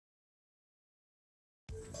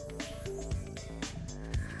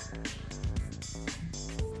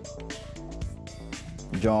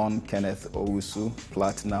John Owusu,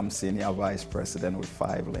 Platinum Senior Vice President with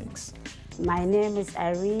 5 Links. My name is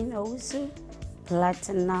Irene Owusu,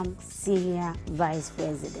 Platinum Senior Vice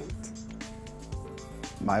President.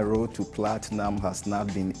 My road to Platinum has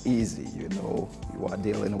not been easy. You know, you are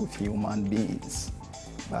dealing with human beings,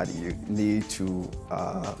 but you need to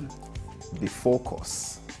be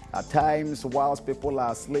focused. At times, whilst people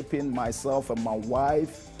are sleeping, myself and my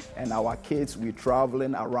wife and our kids, we're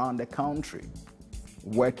traveling around the country,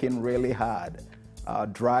 working really hard,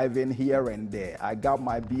 driving here and there. I got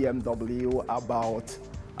my BMW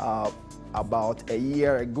about a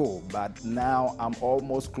year ago, but now I'm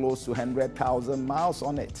almost close to 100,000 miles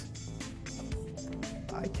on it.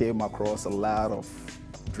 I came across a lot of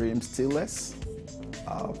dream stealers.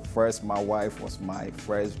 First, my wife was my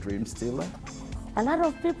first dream stealer. A lot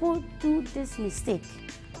of people do this mistake.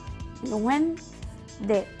 You know, when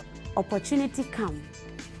the opportunity comes,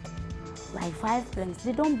 like 5 Links,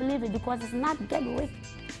 they don't believe it because it's not get rich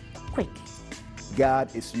quick.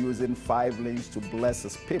 God is using 5 Links to bless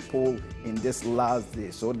His people in this last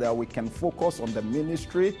day so that we can focus on the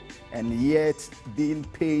ministry and yet being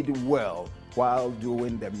paid well while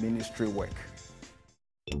doing the ministry work.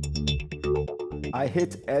 I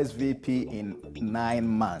hit SVP in 9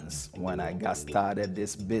 months when I got started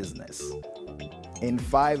this business. In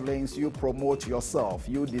 5 Links, you promote yourself.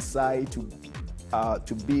 You decide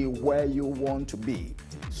to be where you want to be.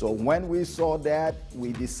 So when we saw that,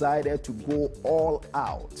 we decided to go all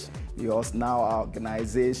out because now our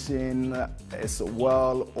organization is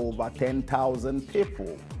well over 10,000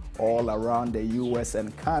 people all around the US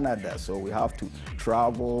and Canada. So we have to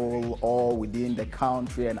travel all within the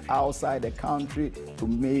country and outside the country to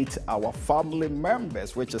meet our family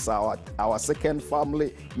members, which is our second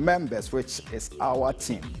family members, which is our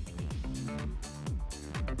team.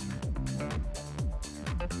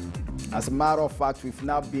 As a matter of fact, we've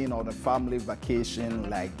not been on a family vacation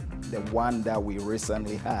like the one that we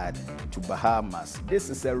recently had to Bahamas. This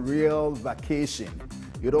is a real vacation.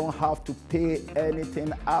 You don't have to pay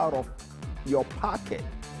anything out of your pocket.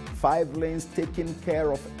 5 Links taking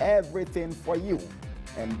care of everything for you.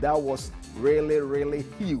 And that was really, really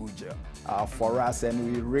huge for us,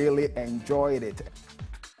 and we really enjoyed it.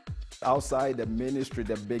 Outside the ministry,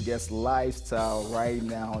 the biggest lifestyle right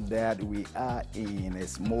now that we are in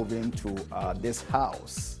is moving to this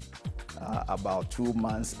house about 2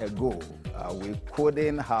 months ago. We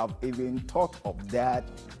couldn't have even thought of that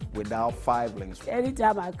without 5 Links.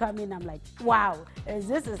 Anytime I come in, I'm like, wow,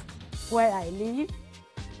 this is where I live.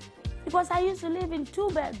 Because I used to live in 2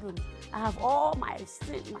 bedrooms. I have all my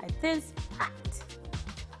things packed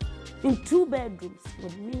in 2 bedrooms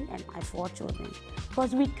with me and my 4 children.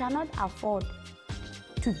 Because we cannot afford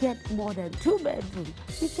to get more than 2 bedrooms.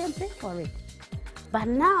 We can pay for it. But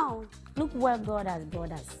now, look where God has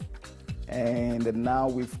brought us. And now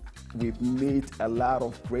we've met a lot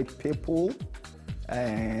of great people.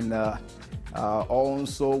 And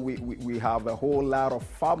also we have a whole lot of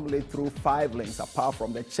family through 5 Links. Apart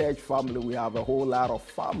from the church family, we have a whole lot of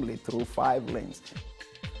family through 5 Links.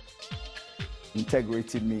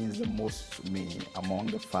 Integrity means the most to me among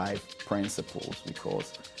the 5 principles,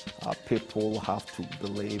 because people have to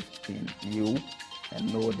believe in you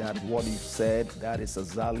and know that what you said, that is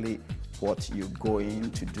exactly what you're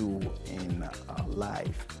going to do in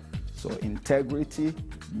life. So integrity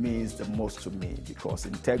means the most to me, because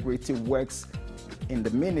integrity works in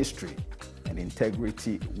the ministry and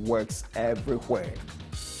integrity works everywhere,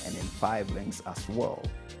 and in 5 Links as well.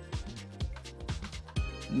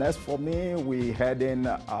 Next for me, we're heading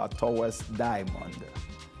towards Diamond.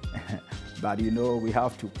 But you know, we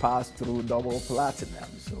have to pass through double platinum.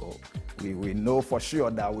 So we know for sure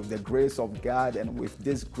that with the grace of God and with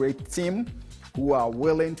this great team who are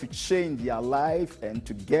willing to change their life, and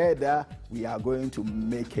together we are going to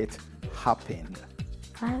make it happen.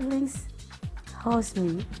 5 Links helps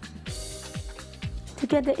me to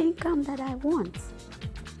get the income that I want,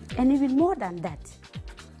 and even more than that.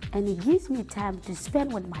 And it gives me time to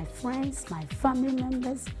spend with my friends, my family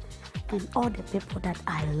members, and all the people that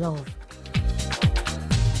I love.